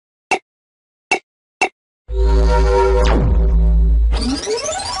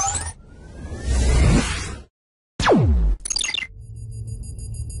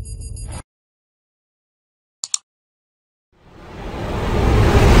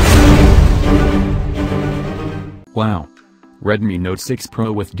Wow! Redmi Note 6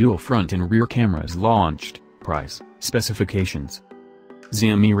 Pro with dual front and rear cameras launched. Price, specifications.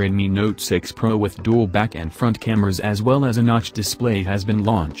 Xiaomi Redmi Note 6 Pro with dual back and front cameras as well as a notch display has been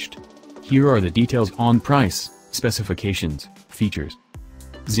launched. Here are the details on price, specifications, features.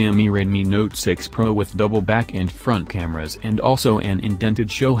 Xiaomi Redmi Note 6 Pro with double back and front cameras and also an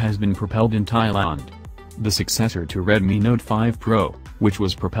indented shell has been propelled in Thailand. The successor to Redmi Note 5 Pro, which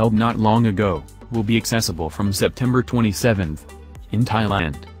was propelled not long ago, will be accessible from September 27. In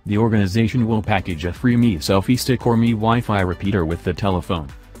Thailand, the organization will package a free Mi Selfie Stick or Mi Wi-Fi repeater with the telephone.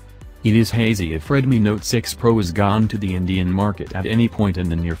 It is hazy if Redmi Note 6 Pro is gone to the Indian market at any point in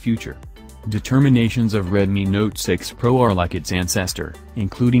the near future. Determinations of Redmi Note 6 Pro are like its ancestor,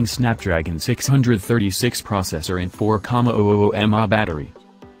 including Snapdragon 636 processor and 4,000 mAh battery.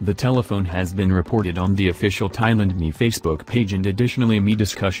 The telephone has been reported on the official Thailand Mi Facebook page and additionally Mi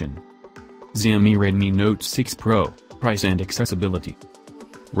discussion. Xiaomi Redmi Note 6 Pro, price and accessibility.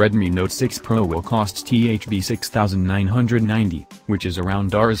 Redmi Note 6 Pro will cost THB 6,990, which is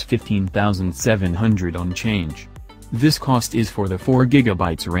around Rs 15,700 on change. This cost is for the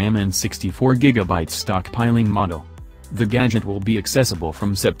 4GB RAM and 64GB stockpiling model. The gadget will be accessible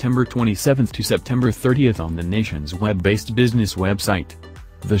from September 27 to September 30 on the nation's web-based business website.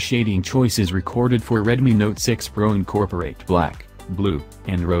 The shading choices recorded for Redmi Note 6 Pro incorporate black, blue,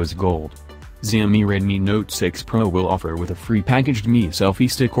 and rose gold. Xiaomi Redmi Note 6 Pro will offer with a free packaged Mi Selfie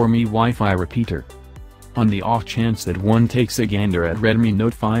Stick or Mi Wi-Fi repeater. On the off chance that one takes a gander at Redmi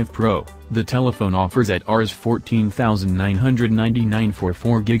Note 5 Pro, the telephone offers at Rs 14,999 for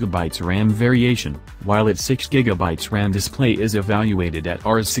 4GB RAM variation, while its 6GB RAM display is evaluated at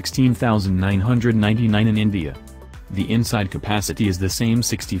Rs 16,999 in India. The inside capacity is the same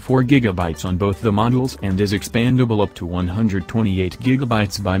 64GB on both the models and is expandable up to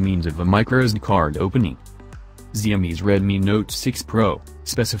 128GB by means of a microSD card opening. Xiaomi's Redmi Note 6 Pro,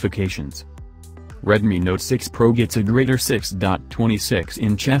 specifications. Redmi Note 6 Pro gets a greater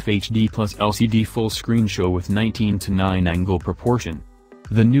 6.26-inch FHD plus LCD full-screen show with 19:9 angle proportion.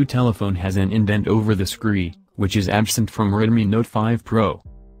 The new telephone has an indent over the screen, which is absent from Redmi Note 5 Pro.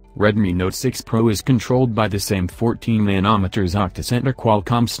 Redmi Note 6 Pro is controlled by the same 14nm octa-core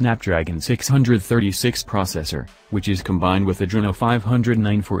Qualcomm Snapdragon 636 processor, which is combined with Adreno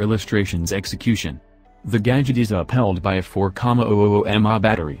 509 for illustrations execution. The gadget is upheld by a 4,000 mAh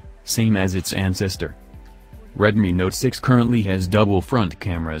battery, same as its ancestor. Redmi Note 6 currently has double front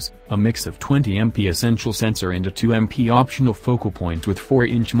cameras, a mix of 20MP essential sensor and a 2MP optional focal point with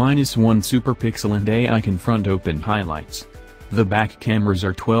 4"-1 super pixel and AI confront open highlights. The back cameras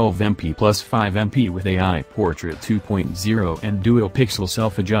are 12MP plus 5MP with AI Portrait 2.0 and dual pixel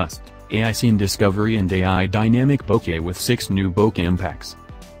self-adjust, AI scene discovery and AI dynamic bokeh with 6 new bokeh impacts.